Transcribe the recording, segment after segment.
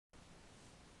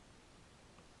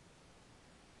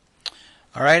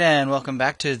Alright, and welcome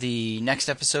back to the next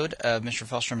episode of Mr.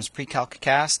 Fjelstrom's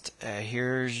PrecalcCast.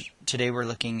 Today we're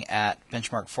looking at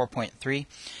benchmark 4.3,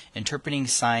 interpreting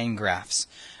sine graphs.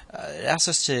 It asks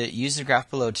us to use the graph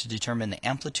below to determine the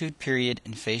amplitude, period,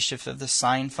 and phase shift of the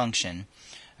sine function.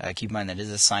 Keep in mind that it is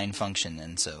a sine function,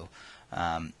 and so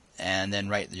and then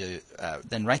write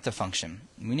the function.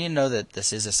 We need to know that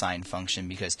this is a sine function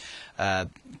because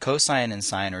cosine and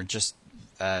sine are just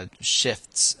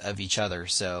shifts of each other.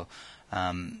 So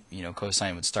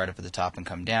cosine would start up at the top and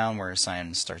come down, whereas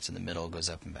sine starts in the middle, goes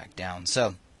up and back down.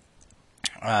 So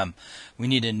we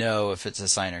need to know if it's a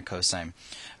sine or cosine.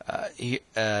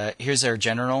 Here's our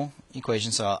general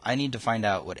equation. So I need to find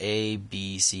out what A,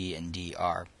 B, C, and D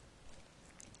are.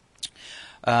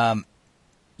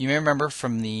 You may remember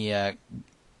from the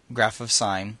graph of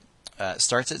sine,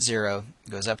 starts at 0,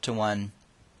 goes up to 1,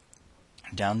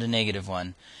 down to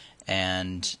 -1,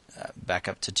 and back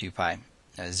up to 2 pi.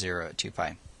 0 at 2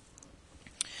 pi.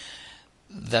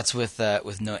 That's with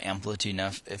no amplitude.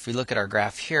 Now, if we look at our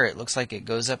graph here, it looks like it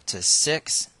goes up to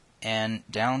 6 and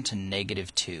down to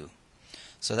 -2.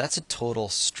 So that's a total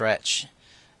stretch,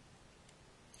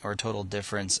 or a total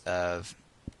difference of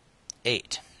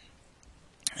 8.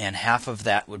 And half of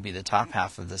that would be the top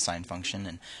half of the sine function,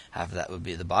 and half of that would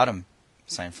be the bottom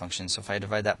sine function. So if I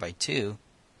divide that by 2,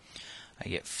 I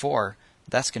get 4.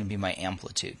 That's going to be my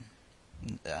amplitude.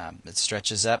 It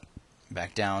stretches up,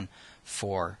 back down,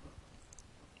 4.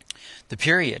 The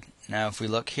period. Now, if we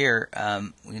look here,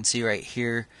 we can see right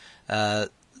here,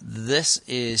 this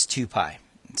is 2 pi,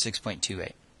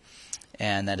 6.28,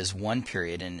 and that is 1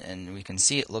 period. And we can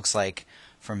see it looks like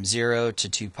from 0 to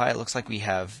 2 pi, it looks like we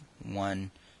have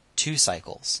 2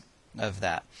 cycles of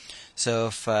that. So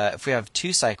if we have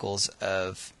 2 cycles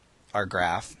of our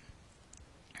graph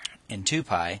in 2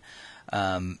 pi,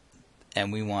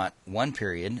 and we want 1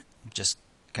 period, just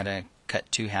kind of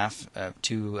cut 2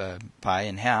 pi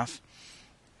in half.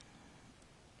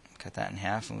 Cut that in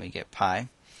half and we get pi.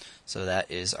 So that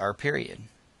is our period.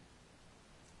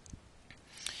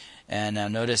 And now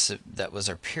notice that was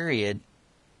our period.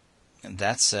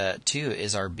 That's 2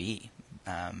 is our B.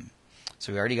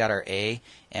 So we already got our A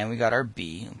and we got our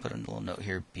B. I'll put a little note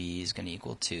here. B is going to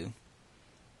equal 2.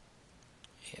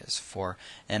 Is 4,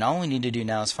 and all we need to do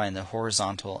now is find the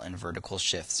horizontal and vertical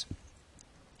shifts.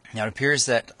 Now it appears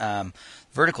that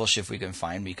vertical shift we can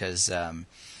find because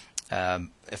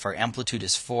if our amplitude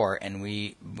is 4 and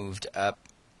we moved up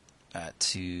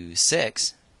to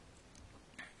 6,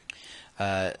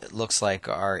 it looks like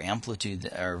our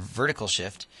amplitude, our vertical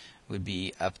shift, would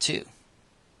be up 2.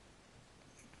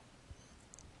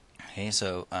 Okay,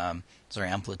 so our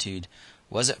amplitude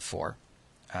was at 4.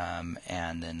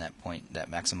 And then that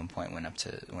maximum point went up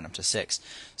to 6.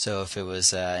 So if it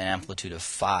was an amplitude of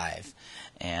 5,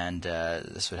 and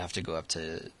this would go up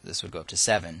to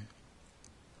 7.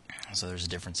 So there's a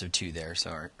difference of 2 there.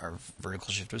 So our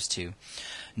vertical shift was 2.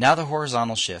 Now the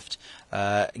horizontal shift.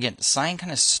 Again, sine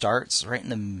kind of starts right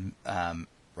in the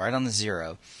right on the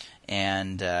 0,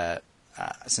 and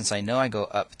since I know I go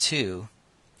up 2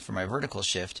 for my vertical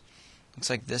shift, looks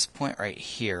like this point right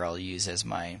here I'll use as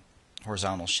my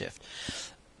horizontal shift.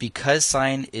 Because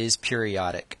sine is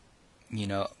periodic,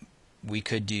 we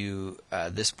could do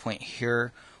this point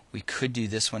here, we could do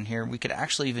this one here, we could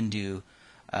actually even do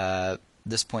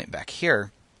this point back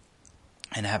here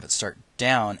and have it start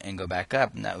down and go back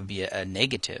up, and that would be a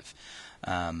negative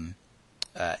A.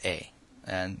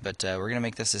 But we're going to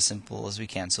make this as simple as we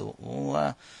can, so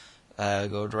we'll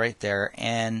go right there,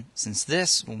 and since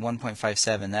this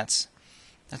 1.57, that's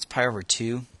pi over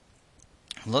 2,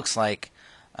 looks like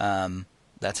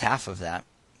that's half of that.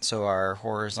 So our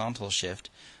horizontal shift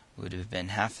would have been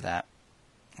half that,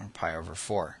 or pi over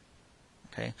 4.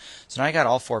 Okay, so now I got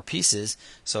all 4 pieces,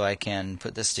 so I can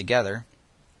put this together.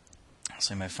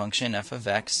 So my function f of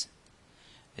x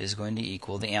is going to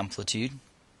equal the amplitude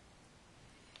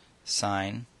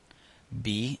sine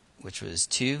b, which was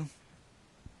 2.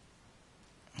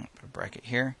 I'll put a bracket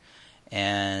here,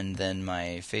 and then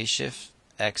my phase shift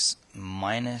x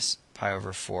minus pi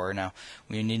over 4. Now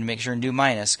we need to make sure and do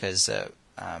minus because the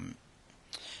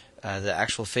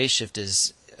actual phase shift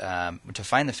is to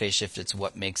find the phase shift, it's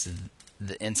what makes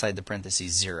the inside the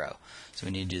parentheses 0. So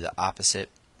we need to do the opposite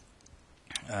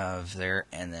of there,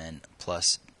 and then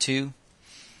plus 2,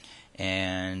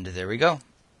 and there we go.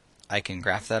 I can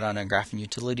graph that on a graphing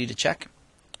utility to check.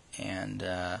 And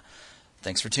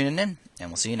thanks for tuning in,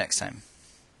 and we'll see you next time.